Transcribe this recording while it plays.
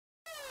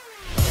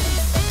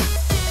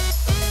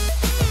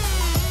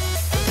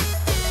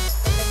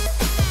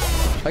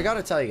I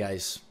gotta tell you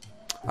guys,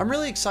 I'm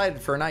really excited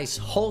for a nice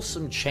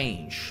wholesome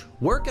change.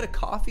 Work at a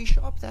coffee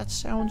shop? That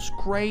sounds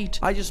great.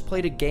 I just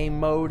played a game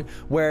mode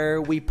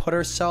where we put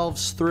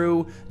ourselves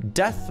through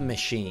death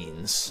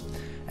machines.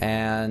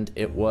 And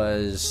it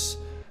was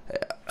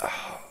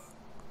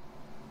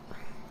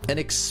an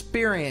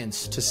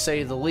experience, to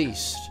say the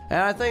least.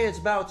 And I think it's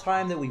about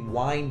time that we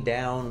wind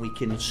down. We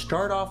can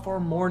start off our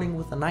morning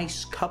with a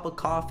nice cup of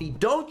coffee.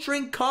 Don't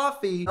drink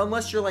coffee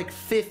unless you're like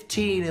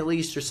 15 at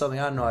least or something.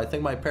 I don't know. I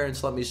think my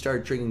parents let me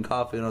start drinking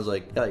coffee when I was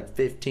like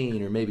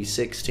 15 or maybe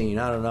 16.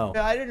 I don't know.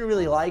 I didn't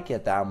really like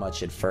it that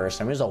much at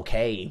first. I mean, it was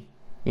okay.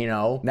 You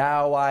know,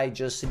 now I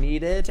just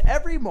need it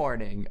every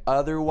morning.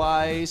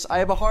 Otherwise, I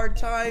have a hard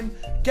time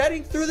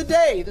getting through the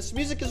day. This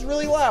music is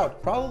really loud.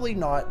 Probably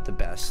not the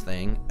best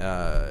thing,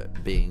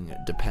 being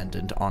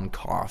dependent on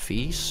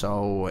coffee.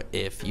 So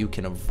if you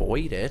can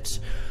avoid it,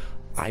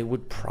 I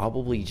would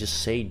probably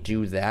just say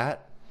do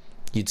that.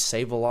 You'd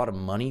save a lot of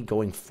money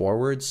going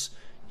forwards.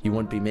 You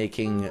wouldn't be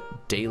making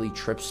daily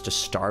trips to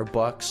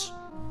Starbucks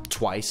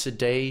twice a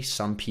day.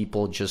 Some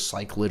people just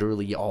like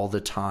literally all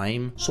the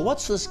time. So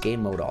what's this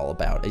game mode all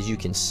about? As you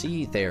can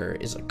see, there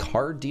is a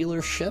car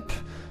dealership,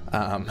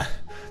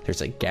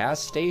 there's a gas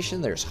station,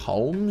 there's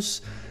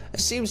homes. It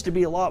seems to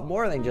be a lot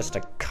more than just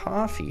a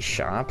coffee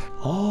shop.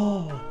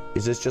 Oh,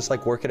 is this just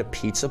like work at a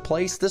pizza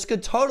place? This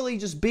could totally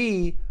just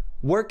be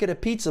work at a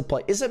pizza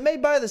place. Is it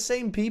made by the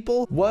same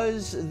people?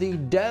 Was the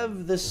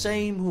dev the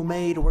same who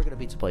made work at a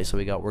pizza place? So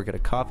we got work at a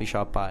coffee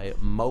shop by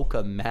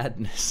Mocha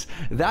Madness.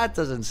 That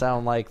doesn't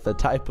sound like the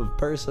type of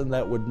person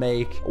that would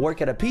make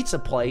work at a pizza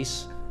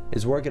place.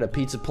 Is work at a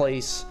pizza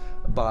place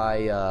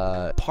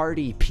by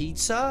Party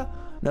Pizza?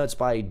 No, it's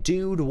by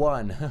Dude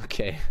One.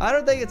 Okay. I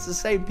don't think it's the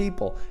same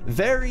people.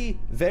 Very,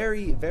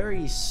 very,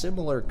 very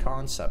similar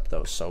concept,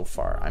 though, so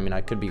far. I mean,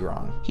 I could be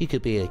wrong. You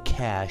could be a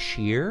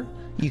cashier.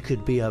 You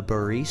could be a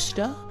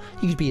barista.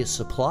 You could be a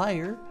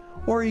supplier.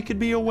 Or you could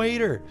be a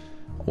waiter.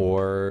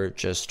 Or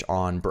just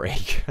on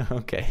break.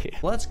 Okay.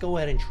 Let's go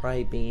ahead and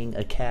try being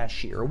a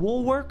cashier.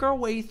 We'll work our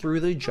way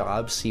through the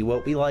job, see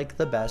what we like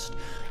the best.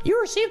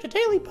 You received a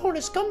daily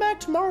bonus. Come back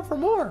tomorrow for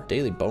more.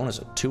 Daily bonus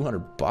of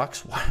 200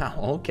 bucks? Wow,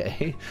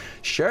 okay.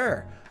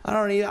 Sure. I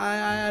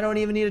don't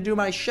even need to do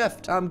my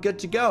shift. I'm good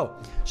to go.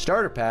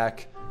 Starter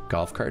pack.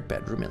 Golf cart,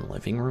 bedroom, and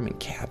living room, and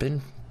cabin.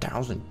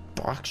 1,000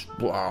 bucks?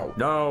 Wow.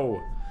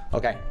 No.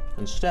 Okay.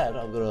 Instead,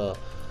 I'm gonna,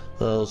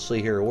 let's see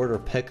here. Order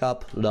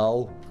pickup.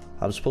 No.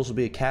 I'm supposed to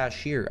be a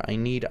cashier. I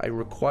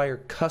require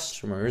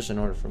customers in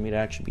order for me to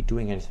actually be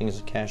doing anything as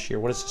a cashier.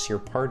 What is this here?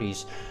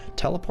 Parties.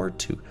 Teleport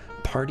to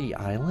Party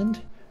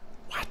Island?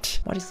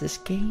 What is this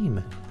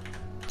game?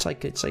 It's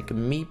like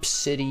Meep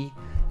City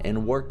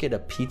and work at a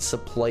pizza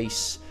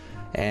place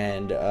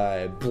and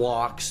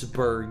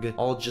Bloxburg,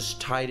 all just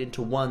tied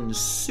into one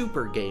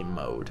super game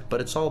mode, but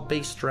it's all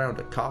based around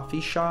a coffee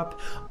shop.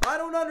 I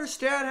don't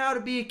understand how to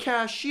be a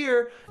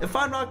cashier if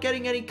I'm not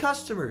getting any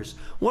customers.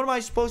 What am I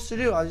supposed to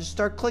do? I'll just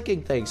start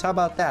clicking things. How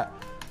about that?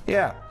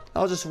 Yeah,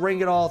 I'll just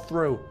ring it all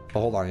through.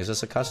 Oh, hold on, is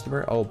this a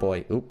customer? Oh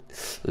boy, oop.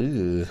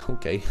 Ooh,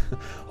 okay.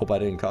 Hope I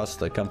didn't cost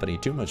the company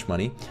too much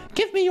money.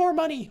 Give me your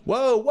money.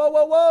 Whoa, whoa,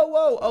 whoa, whoa,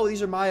 whoa. Oh,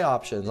 these are my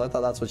options. I thought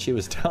that's what she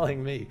was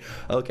telling me.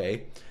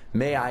 Okay.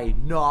 May I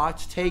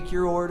not take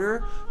your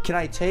order? Can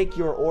I take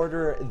your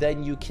order,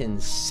 then you can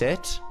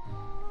sit?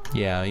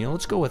 Yeah, you know,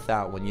 let's go with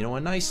that one. You know,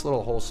 a nice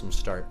little wholesome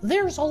start.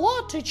 There's a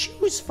lot to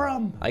choose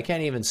from. I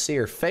can't even see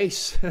her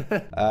face.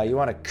 You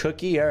want a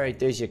cookie? All right,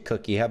 there's your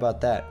cookie. How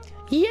about that?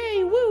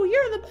 Yay, woo,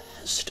 you're the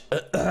best.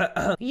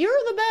 You're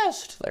the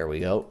best. There we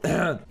go.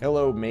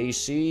 Hello,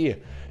 Macy.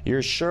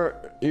 Your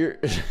shirt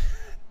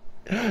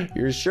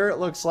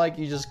looks like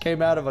you just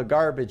came out of a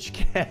garbage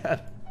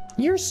can.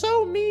 You're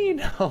so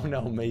mean. Oh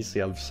no, Macy,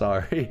 I'm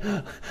sorry.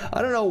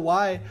 I don't know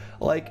why,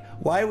 like,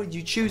 why would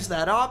you choose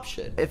that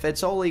option if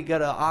it's only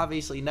gonna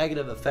obviously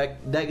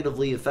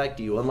negatively affect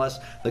you, unless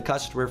the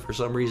customer for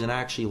some reason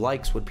actually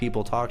likes when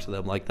people talk to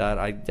them like that.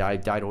 I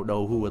don't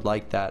know who would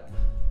like that.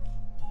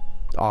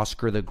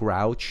 Oscar the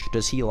Grouch,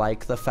 does he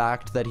like the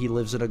fact that he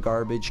lives in a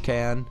garbage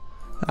can?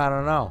 I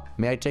don't know.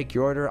 May I take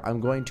your order? I'm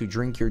going to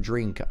drink your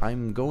drink.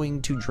 I'm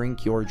going to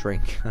drink your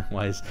drink.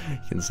 Otherwise, you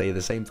can say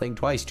the same thing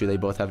twice. Do they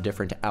both have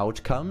different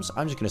outcomes?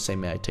 I'm just going to say,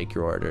 may I take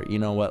your order? You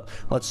know what?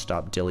 Let's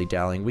stop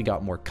dilly-dallying. We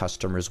got more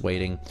customers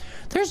waiting.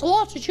 There's a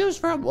lot to choose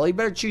from. Well, you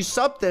better choose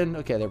something.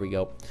 Okay, there we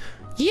go.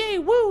 Yay,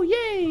 woo,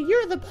 yay,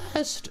 you're the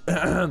best.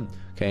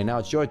 Okay, now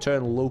it's your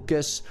turn,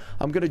 Lucas.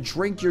 I'm going to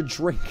drink your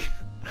drink.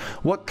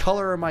 What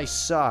color are my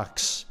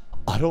socks?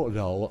 I don't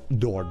know,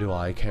 nor do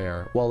I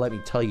care. Well, let me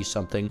tell you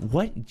something.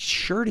 What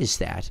shirt is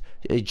that?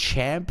 A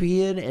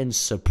Champion and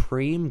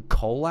Supreme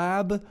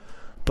collab?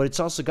 But it's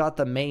also got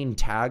the main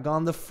tag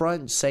on the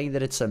front saying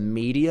that it's a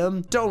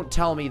medium. Don't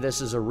tell me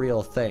this is a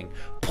real thing.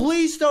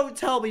 Please don't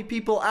tell me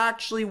people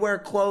actually wear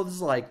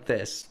clothes like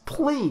this.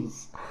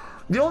 Please.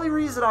 The only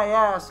reason I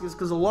ask is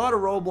because a lot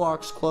of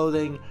Roblox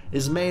clothing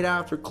is made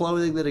after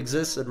clothing that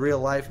exists in real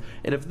life.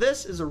 And if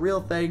this is a real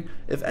thing,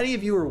 if any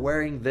of you are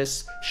wearing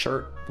this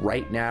shirt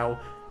right now,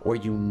 or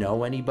you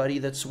know anybody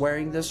that's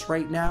wearing this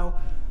right now,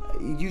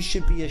 You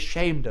should be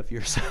ashamed of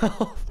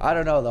yourself. I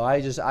don't know though.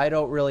 I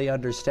don't really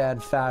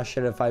understand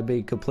fashion, if I'm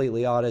being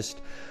completely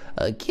honest.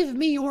 Give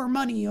me your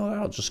money, or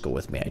I'll just go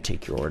with me. I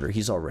take your order.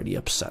 He's already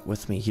upset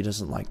with me. He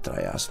doesn't like that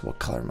I asked what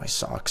color my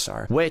socks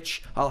are.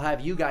 Which, I'll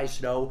have you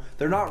guys know,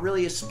 they're not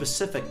really a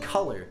specific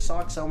color.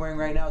 Socks I'm wearing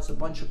right now, it's a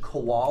bunch of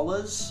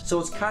koalas. So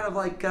it's kind of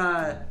like,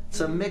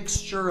 it's a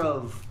mixture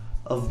of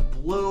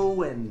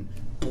blue and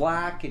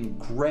black and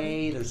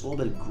gray. There's a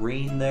little bit of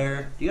green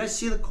there. Do you guys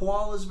see the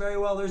koalas very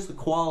well? There's the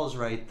koalas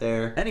right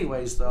there.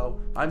 Anyways, though,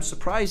 I'm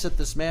surprised that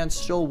this man's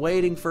still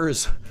waiting for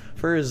his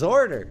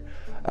order.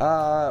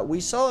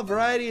 We sell a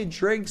variety of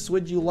drinks.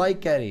 Would you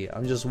like any?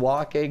 I'm just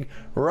walking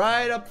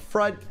right up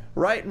front,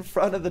 right in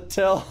front of the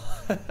till.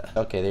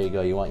 Okay, there you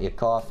go. You want your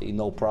coffee?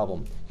 No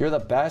problem. You're the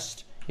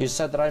best. You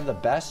said that I'm the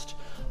best.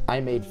 I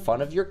made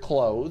fun of your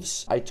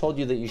clothes. I told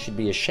you that you should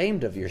be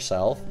ashamed of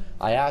yourself.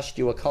 I asked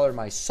you what color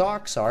my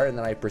socks are, and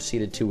then I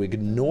proceeded to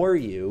ignore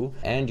you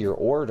and your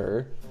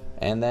order.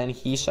 And then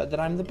he said that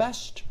I'm the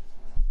best.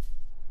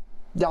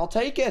 I'll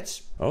take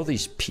it. Oh,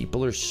 these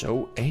people are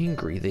so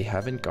angry. They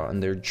haven't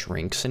gotten their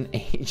drinks in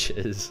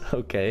ages.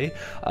 Okay.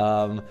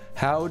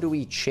 How do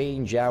we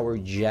change our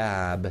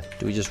jab?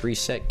 Do we just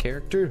reset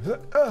character?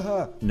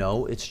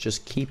 No, it's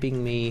just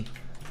keeping me...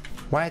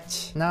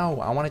 What? No,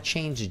 I want to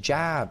change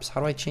jobs.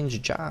 How do I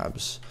change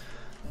jobs?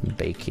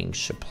 Baking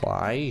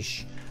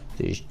supplies.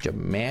 There's the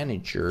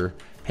manager.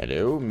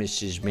 Hello,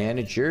 Mrs.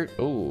 Manager.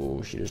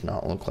 Oh, she does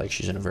not look like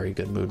she's in a very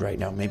good mood right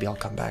now. Maybe I'll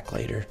come back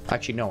later.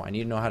 Actually, no, I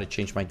need to know how to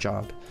change my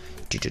job.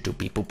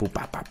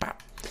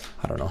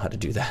 I don't know how to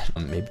do that.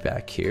 Maybe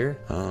back here?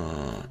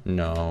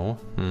 No.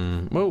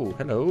 Oh,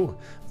 hello.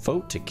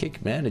 Vote to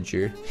kick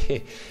manager.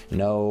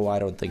 No, I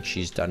don't think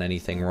she's done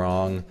anything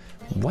wrong.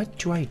 What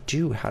do I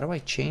do? How do I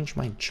change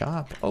my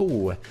job?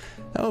 Oh,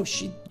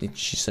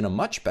 she's in a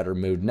much better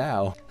mood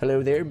now.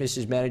 Hello there,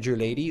 Mrs. Manager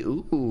lady.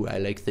 Ooh, I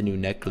like the new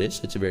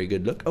necklace. It's a very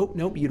good look. Oh,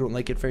 nope, you don't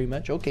like it very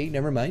much. Okay,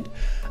 never mind.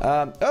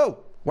 Oh,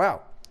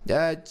 wow.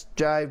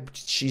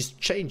 She's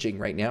changing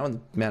right now in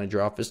the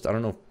manager office. I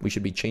don't know if we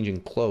should be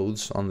changing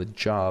clothes on the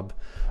job.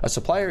 A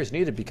supplier is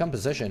needed. Become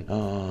position.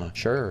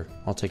 Sure.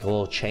 I'll take a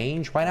little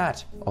change. Why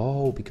not?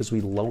 Oh, because we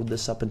load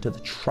this up into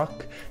the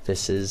truck.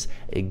 This is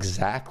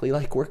exactly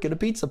like working a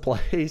pizza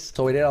place.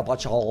 So we need a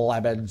bunch of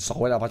lemons.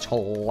 We need a bunch of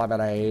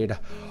lemonade.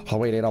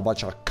 We need a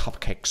bunch of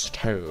cupcakes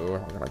too.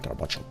 We're gonna get a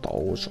bunch of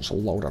those. Just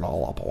load it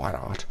all up. Why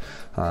not?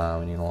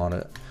 We need a lot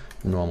of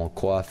normal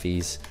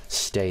coffees,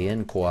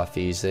 stay-in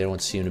coffees. They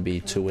don't seem to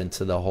be too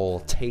into the whole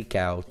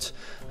takeout.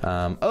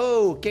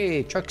 Oh,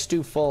 okay, truck's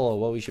too full.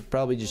 Well, we should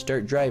probably just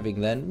start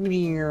driving then.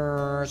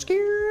 Where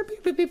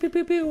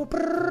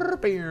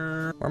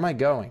am I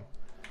going?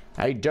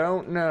 I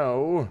don't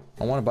know.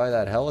 I want to buy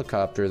that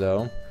helicopter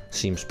though.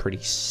 Seems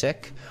pretty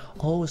sick.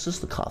 Oh, is this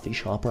the coffee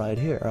shop right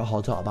here?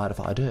 I'll talk about if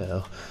I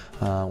do.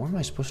 Where am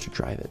I supposed to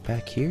drive it?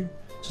 Back here?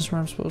 Is this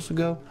where I'm supposed to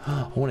go?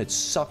 Oh, and it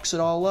sucks it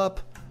all up.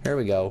 Here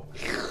we go.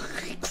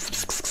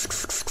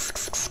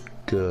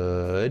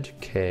 Good.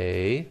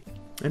 Okay.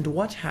 And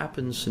what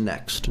happens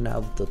next now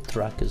that the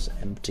truck is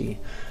empty?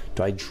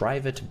 Do I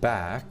drive it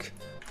back?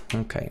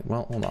 Okay,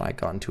 well, hold on. I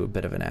got into a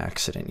bit of an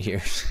accident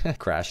here.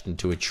 Crashed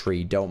into a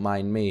tree. Don't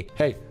mind me.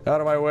 Hey,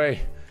 out of my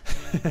way.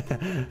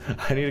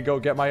 I need to go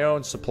get my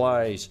own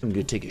supplies. I'm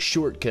gonna take a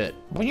shortcut.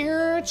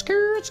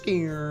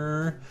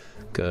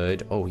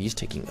 Good. Oh, he's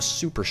taking a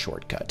super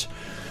shortcut.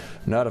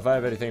 Not if I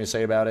have anything to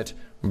say about it.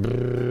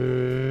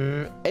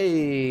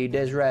 Hey,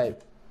 that's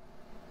right.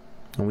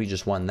 And we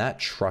just won that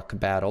truck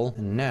battle.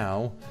 And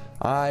now,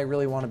 I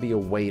really want to be a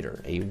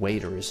waiter. A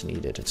waiter is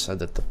needed. It said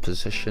that the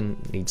position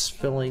needs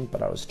filling,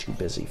 but I was too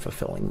busy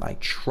fulfilling my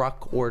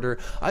truck order.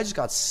 I just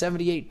got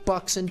 78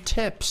 bucks in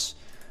tips.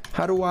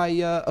 How do I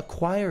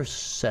acquire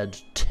said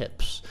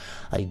tips?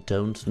 I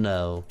don't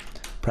know.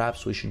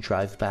 Perhaps we should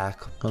drive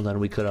back, and then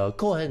we could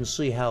go ahead and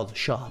see how the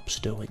shop's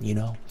doing, you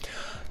know?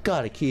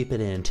 Gotta keep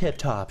it in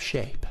tip-top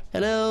shape.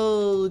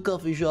 Hello,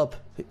 coffee shop.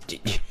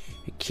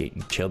 Can't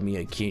you tell me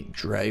I can't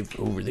drive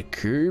over the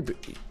curb?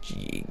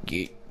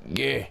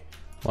 Yeah.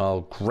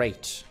 Well,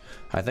 great.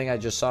 I think I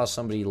just saw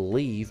somebody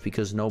leave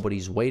because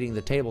nobody's waiting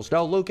the tables.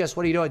 No, Lucas,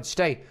 what are you doing?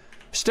 Stay.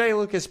 Stay,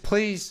 Lucas,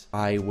 please.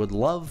 I would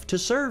love to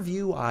serve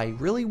you. I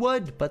really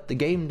would, but the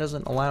game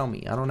doesn't allow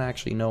me. I don't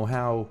actually know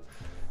how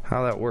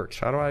that works.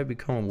 How do I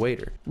become a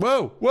waiter?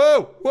 Whoa,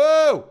 whoa,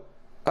 whoa!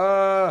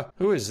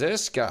 Who is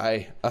this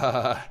guy?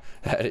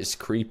 That is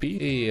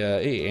creepy.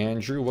 Hey,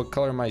 Andrew, what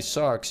color are my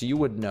socks? You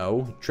would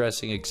know,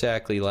 dressing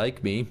exactly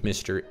like me,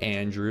 Mr.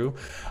 Andrew.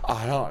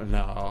 I don't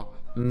know,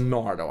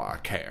 nor do I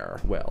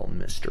care. Well,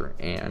 Mr.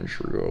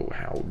 Andrew,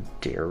 how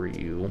dare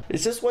you?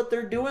 Is this what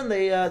they're doing?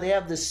 They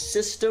have this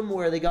system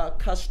where they got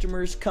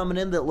customers coming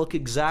in that look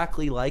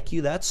exactly like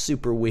you? That's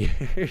super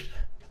weird.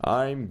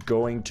 I'm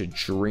going to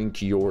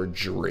drink your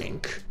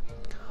drink.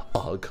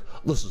 Ugh,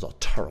 this is a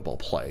terrible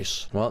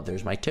place. Well,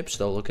 there's my tips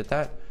though, look at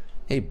that.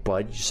 Hey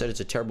bud, you said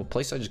it's a terrible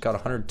place. I just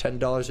got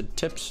 $110 in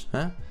tips,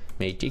 huh?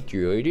 May I take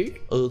your order?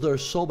 Oh,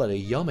 there's so many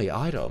yummy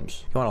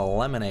items. You want a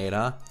lemonade,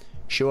 huh?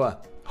 Sure.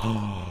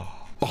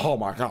 Oh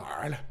my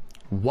god.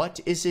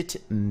 What is it?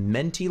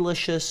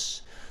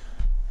 Mintylicious?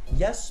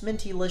 Yes,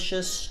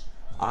 Mintylicious.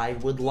 I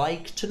would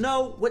like to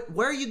know.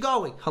 Where are you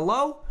going?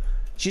 Hello?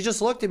 She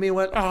just looked at me and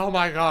went, oh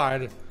my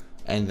god.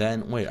 And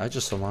then, wait, I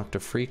just unlocked a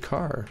free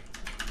car.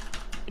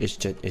 Is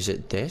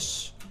it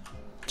this?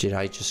 Did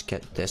I just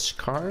get this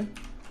car?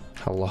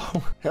 Hello?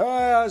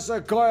 Hey, how's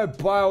it going,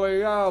 boy? We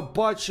got a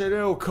bunch of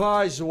new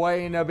cars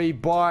waiting to be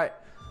bought.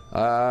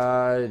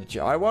 I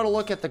want to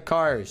look at the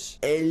cars.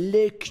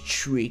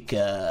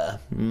 Electrica.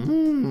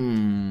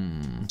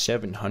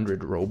 700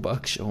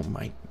 Robux. Oh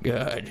my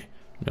god.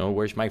 No,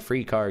 where's my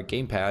free car?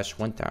 Game Pass,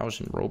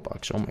 1,000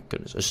 Robux. Oh my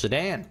goodness. A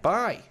sedan.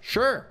 Buy.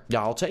 Sure.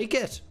 I'll take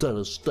it.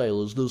 Dennis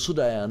Taylor's the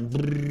sedan.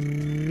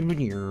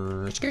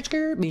 Skirt.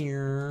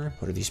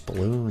 What are these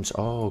balloons?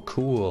 Oh,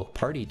 cool.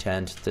 Party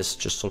tent. This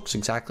just looks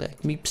exactly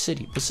like Meep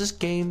City. Was this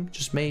game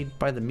just made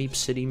by the Meep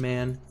City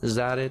man? Is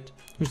that it?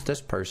 Who's this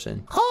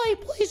person? Hi,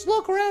 please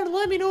look around and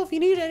let me know if you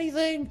need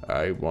anything.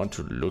 I want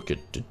to look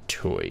at the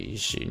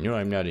toys. No,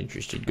 I'm not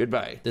interested.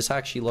 Goodbye. This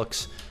actually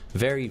looks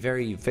very,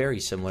 very, very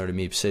similar to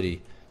Meep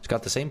City. It's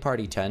got the same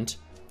party tent.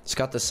 It's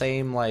got the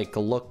same like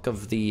look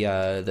of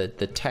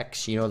the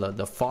text, you know,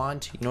 the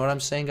font. You know what I'm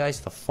saying,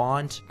 guys? The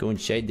font. Go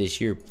inside this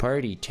here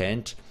party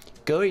tent.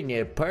 Going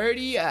to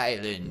Party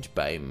Island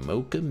by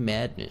Mocha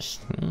Madness.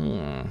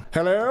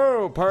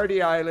 Hello,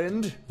 Party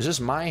Island. Is this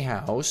my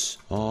house?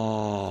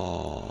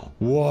 Oh,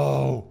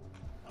 whoa.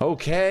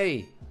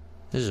 Okay.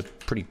 This is a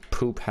pretty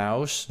poop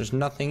house. There's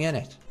nothing in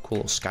it. Cool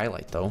little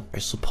skylight, though. I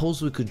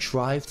suppose we could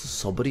drive to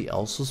somebody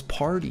else's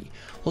party.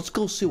 Let's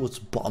go see what's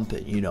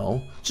bumping, you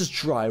know? Just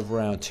drive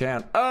around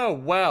town. Oh,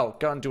 wow.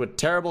 Got into a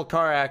terrible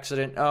car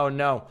accident. Oh,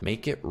 no.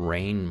 Make it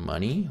rain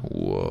money?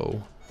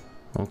 Whoa.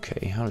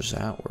 Okay, how does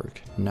that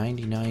work?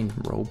 99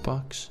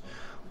 Robux?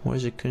 What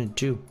is it gonna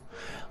do?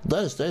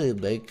 Last thing they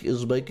make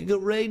is making it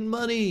rain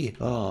money.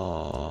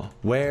 Oh.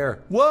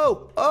 Where?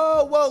 Whoa!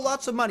 Oh, whoa,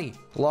 lots of money.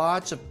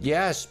 Lots of,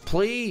 yes,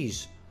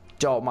 please.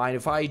 Don't mind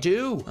if I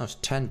do. That was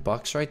 10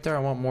 bucks right there. I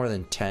want more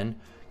than 10.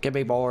 Give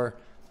me more.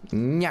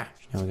 Yeah.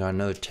 Now we got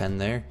another 10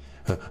 there.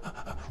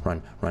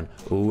 Run, run.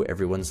 Ooh,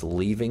 everyone's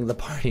leaving the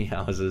party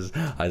houses.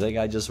 I think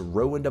I just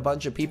ruined a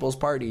bunch of people's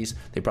parties.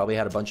 They probably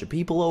had a bunch of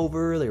people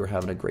over. They were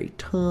having a great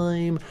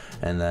time.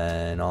 And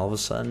then all of a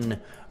sudden,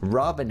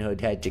 Robin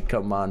Hood had to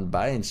come on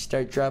by and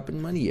start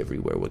dropping money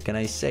everywhere. What can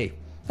I say?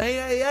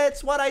 Hey,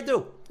 it's what I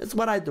do. It's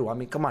what I do. I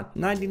mean, come on.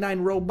 99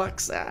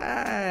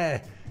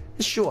 Robux.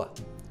 Sure.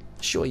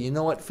 Sure, you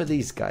know what? For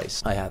these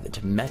guys, I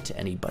haven't met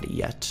anybody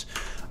yet.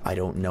 I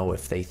don't know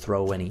if they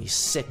throw any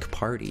sick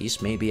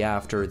parties. Maybe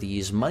after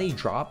these money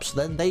drops,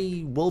 then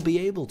they will be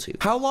able to.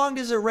 How long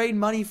does it rain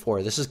money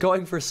for? This is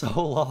going for so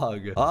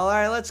long. All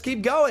right, let's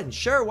keep going.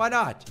 Sure, why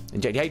not?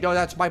 Hey, no,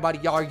 that's my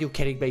buddy. Are you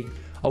kidding me?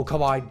 Oh,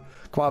 come on.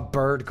 Come on,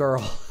 bird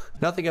girl.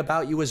 Nothing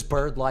about you is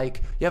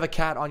bird-like. You have a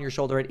cat on your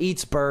shoulder. It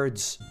eats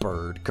birds.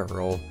 Bird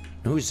girl.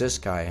 Who's this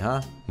guy,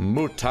 huh?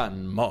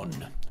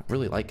 Mutanmon.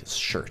 Really like his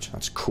shirt.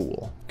 That's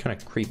cool. Kind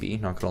of creepy,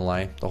 not gonna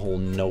lie. The whole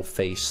no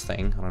face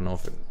thing. I don't know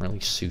if it really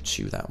suits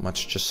you that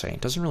much. Just saying.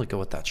 It doesn't really go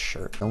with that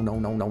shirt. No, no,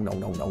 no, no, no,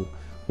 no, no.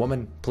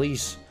 Woman,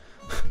 please.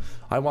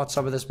 I want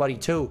some of this money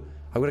too.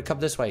 I'm gonna come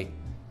this way.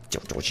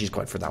 Oh, she's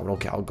going for that one.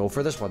 Okay, I'll go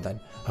for this one then.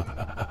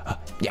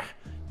 Yeah.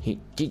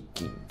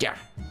 Yeah.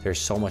 There's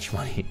so much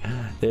money.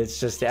 It's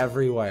just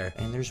everywhere.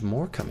 And there's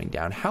more coming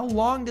down. How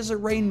long does it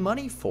rain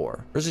money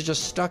for? Or is it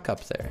just stuck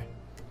up there?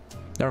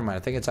 Never mind. I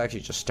think it's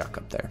actually just stuck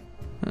up there.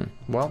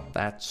 Well,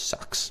 that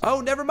sucks. Oh,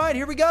 never mind.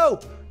 Here we go.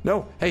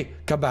 No. Hey,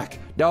 come back.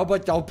 No,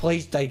 but don't,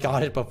 please. They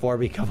got it before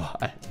me. Come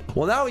on.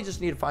 Well, now we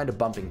just need to find a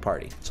bumping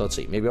party. So let's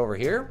see. Maybe over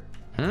here?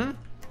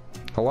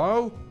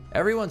 Hello?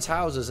 Everyone's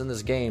houses in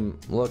this game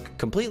look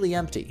completely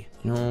empty.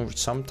 You know,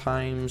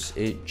 sometimes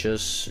it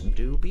just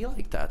do be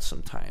like that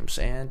sometimes.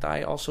 And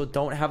I also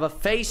don't have a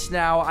face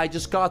now. I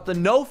just got the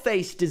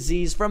no-face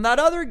disease from that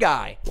other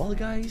guy. Well,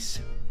 guys,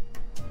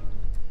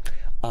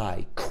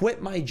 I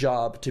quit my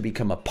job to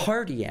become a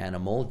party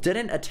animal,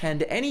 didn't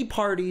attend any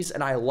parties,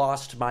 and I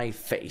lost my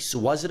face.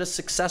 Was it a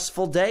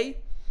successful day?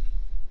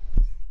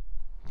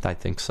 I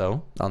think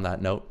so. On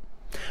that note,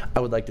 I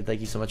would like to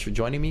thank you so much for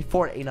joining me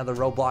for another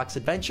Roblox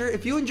adventure.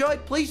 If you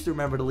enjoyed, please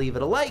remember to leave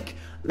it a like,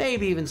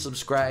 maybe even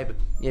subscribe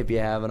if you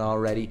haven't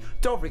already.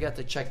 Don't forget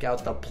to check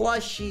out the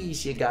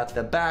plushies. You got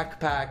the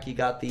backpack, you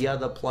got the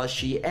other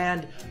plushie,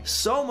 and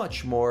so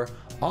much more,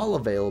 all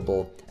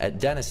available at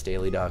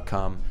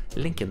DenisDaily.com.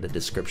 Link in the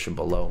description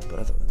below. But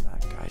other than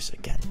that, guys,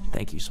 again,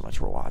 thank you so much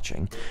for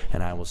watching,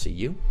 and I will see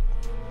you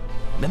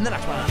in the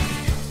next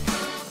one.